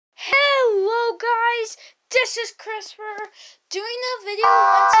guys, this is Christopher doing a video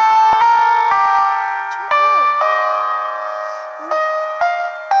once again.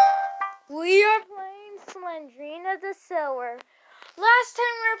 We are playing Slendrina the Cellar. Last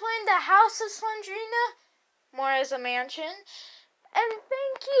time we were playing the House of Slendrina, more as a mansion. And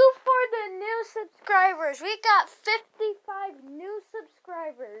thank you for the new subscribers. We got 55 new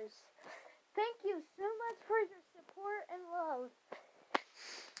subscribers. Thank you so much for your support and love.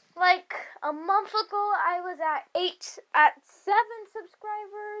 Like a month ago, I was at 7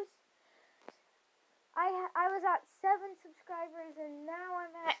 subscribers. I was at 7 subscribers, and now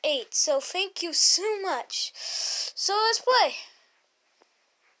I'm at 8. So thank you so much. So let's play.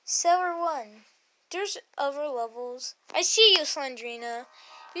 Cellar 1. There's other levels. I see you, Slendrina.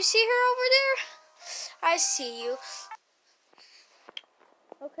 You see her over there? I see you.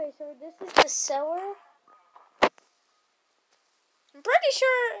 Okay, so this is the cellar. I'm pretty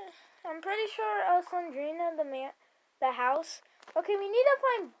sure Slendrina, the house. Okay, we need to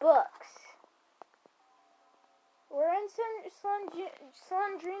find books. We're in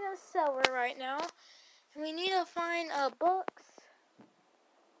Slendrina's cellar right now. And we need to find books.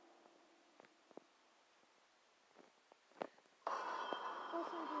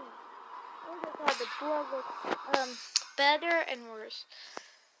 Oh, the blood looks better and worse.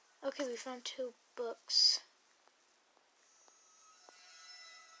 Okay, we found 2 books.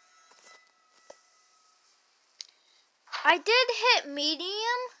 I did hit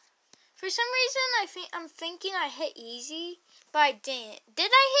medium. For some reason, I'm thinking I hit easy, but I didn't.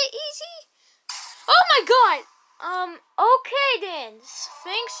 Did I hit easy? Oh my god! Okay then.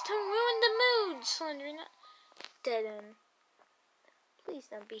 Thanks to ruin the mood, Slendrina. Dead end. Please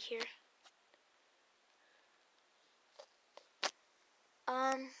don't be here.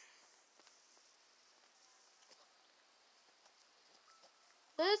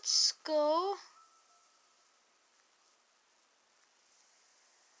 Let's go.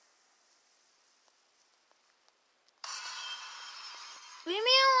 Leave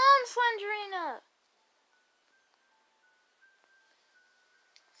me alone, Slendrina.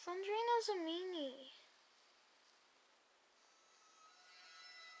 Slendrina's a meanie.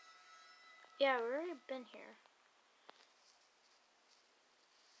 Yeah, we've already been here.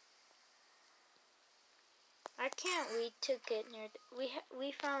 I can't wait to get near.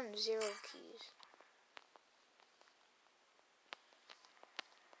 We found 0 keys.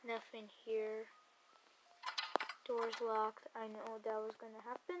 Nothing here. Door's locked. I know that was gonna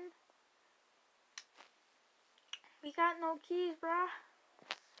happen. We got no keys, bruh.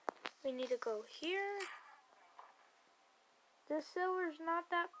 We need to go here. The cellar's not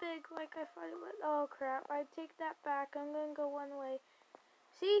that big like I thought it was. Oh crap, I take that back. I'm gonna go one way.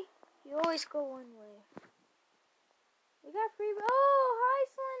 See? You always go one way. We got free. Oh, hi,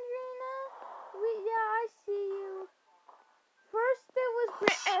 Slendrina. Yeah, I see you. First it was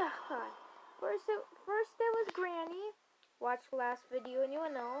First it was Granny. Watch last video and you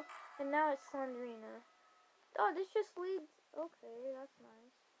will know. And now it's Slendrina. Oh, this just leads. Okay, that's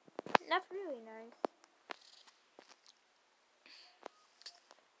nice. That's really nice.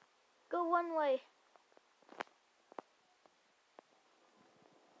 Go one way.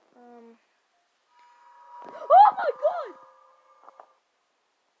 Oh my god!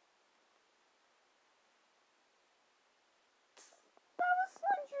 That was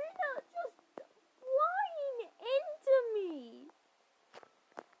Slendrina just flying into me.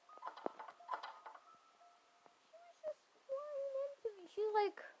 She was just flying into me. She's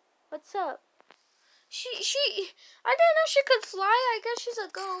like, what's up? I didn't know she could fly. I guess she's a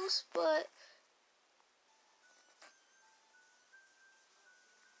ghost, but.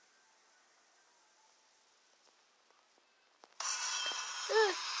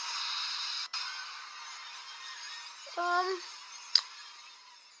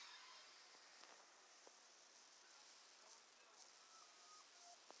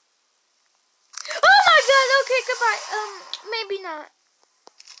 Oh my god, okay, goodbye. Maybe not.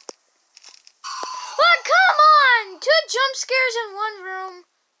 Oh, come on! 2 jump scares in 1 room.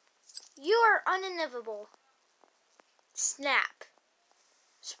 You are uninevitable. Snap.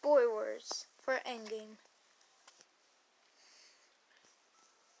 Spoilers for endgame.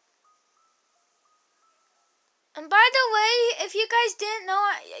 And by the way, if you guys didn't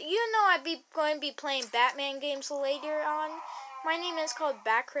know, you know I'd be going to be playing Batman games later on. My name is called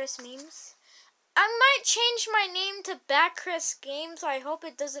Backchris Memes. I might change my name to Backchris Games. I hope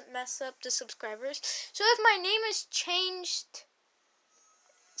it doesn't mess up the subscribers. So if my name is changed,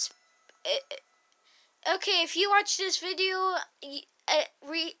 okay, if you watch this video,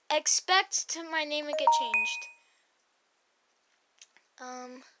 expect my name to get changed.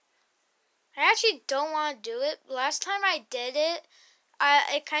 I actually don't want to do it. Last time I did it,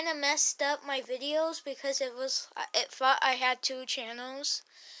 it kind of messed up my videos because it thought I had 2 channels.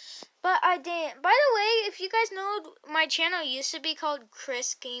 But I didn't. By the way, if you guys know, my channel used to be called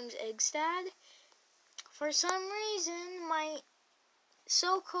Chris Games Eggstad. For some reason, my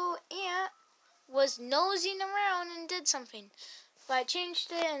so-called aunt was nosing around and did something. But I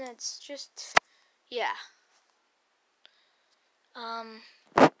changed it and it's just, yeah.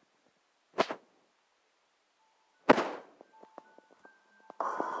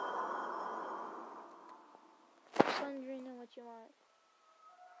 Slendrina, what you want?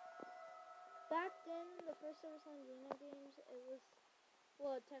 Back then, the first ever Slendrina games, it was,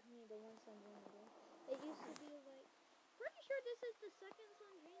 well, technically the one Slendrina game. It used to be like, pretty sure this is the second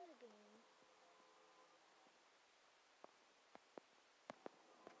Slendrina game.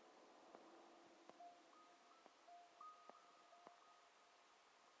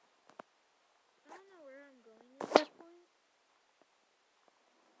 I don't know where I'm going at this point.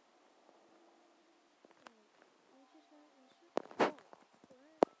 I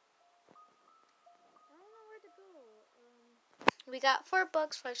don't know where to go. We got 4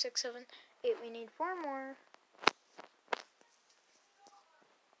 books, 5, 6, 7, 8. We need 4 more.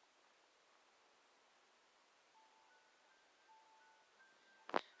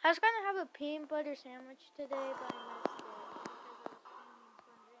 I was gonna have a peanut butter sandwich today, but I missed it because I was filming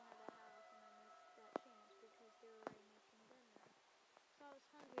Slendrina the house and I missed that chance because they were already making dinner. So I was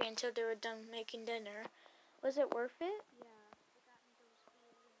hungry until they were done making dinner. Was it worth it? Yeah. It got me those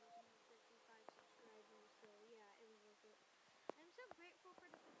views and those new 55 subscribers, so yeah, it was worth it. I'm so grateful for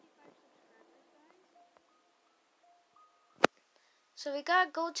the 55 subscribers, guys. So we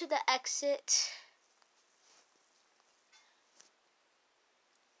gotta go to the exit.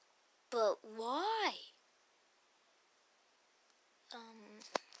 But why?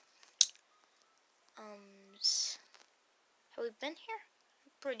 Have we been here?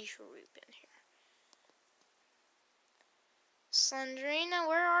 I'm pretty sure we've been here. Slendrina,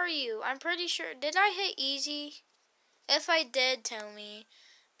 where are you? I'm pretty sure. Did I hit easy? If I did, tell me.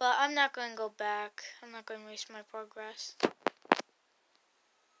 But I'm not going to go back. I'm not going to waste my progress.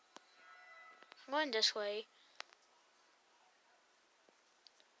 I'm going this way.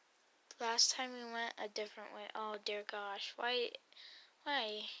 Last time we went a different way. Oh, dear gosh. Why?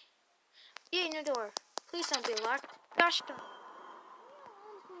 Yay, new door. Please don't be locked. Gosh darn.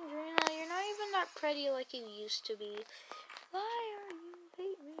 Slendrina, you're not even that pretty like you used to be. Why are you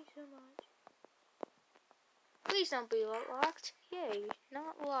hate me so much? Please don't be locked. Yay,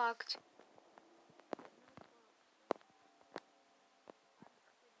 not locked.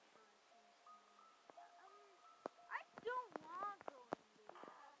 I don't want to go in there.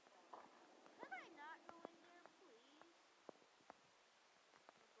 Can I not go in there, please?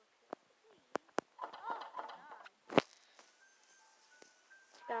 Please. Oh, God.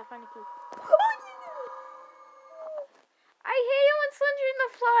 Gotta find a key. I hate it when Slendrina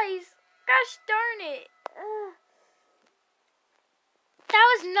flies. Gosh darn it. That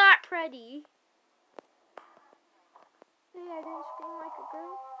was not pretty. Hey, I didn't scream like a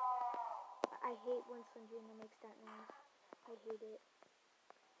girl. I hate when Slendrina makes that noise. I hate it.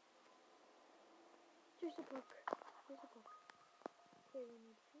 There's a book. There's a book. Okay, we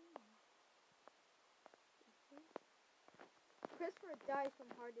need 2 more. Christopher dies from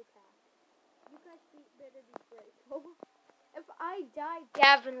heart attack. You guys better be grateful. If I die,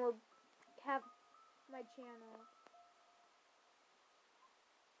 Gavin will have my channel.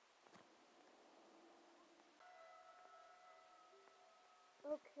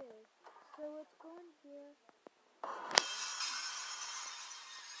 Okay, so let's go in here.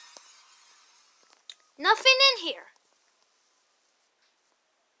 Nothing in here.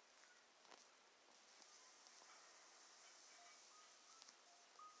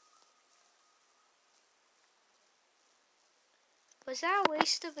 Was that a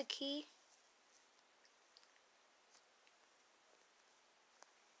waste of a key?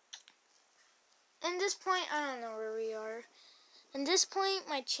 At this point, I don't know where we are. At this point,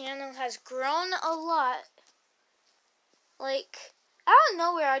 my channel has grown a lot. Like, out of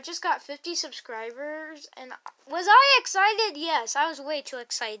nowhere, I just got 50 subscribers. And was I excited? Yes, I was way too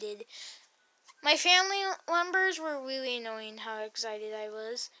excited. My family members were really annoying how excited I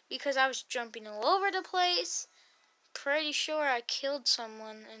was because I was jumping all over the place. Pretty sure I killed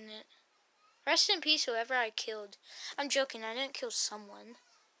someone in it. Rest in peace, whoever I killed. I'm joking, I didn't kill someone.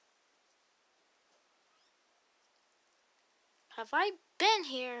 Have I been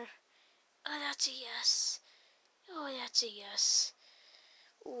here? Oh, that's a yes. Oh, that's a yes.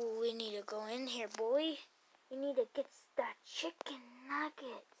 Ooh, we need to go in here, boy. We need to get that chicken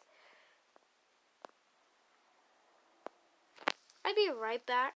nugget. I'll be right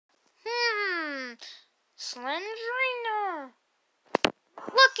back. Slendrina.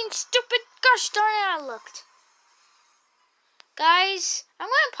 Looking stupid. Gosh darn it, I looked. Guys, I'm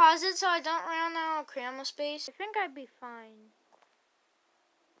going to pause it so I don't run out of camera space. I think I'd be fine.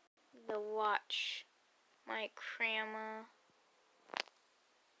 To watch my grandma.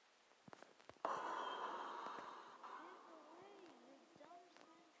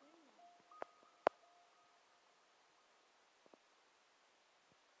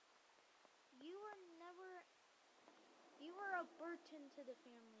 You were a burden to the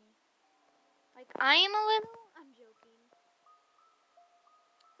family. Like, I am a little? I'm joking.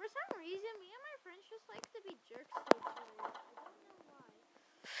 For some reason, me and my friends just like to be jerks to each other. I don't know why.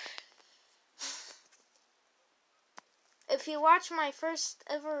 If you watch my first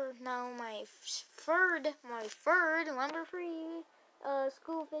ever, no, my third lumber-free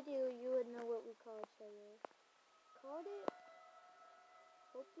school video, you would know what we called cellar. Called it?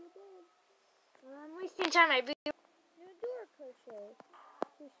 Hope you did. I'm wasting time. I do door crochet.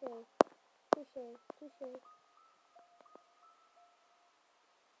 Touche. Touche. Touche.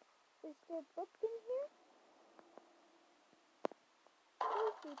 Is there book in here?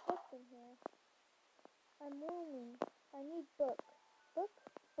 Where's the book in here? I'm learning. I need book. Book?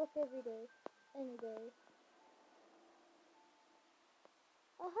 Book every day. Any day.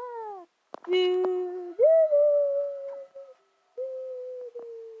 Aha!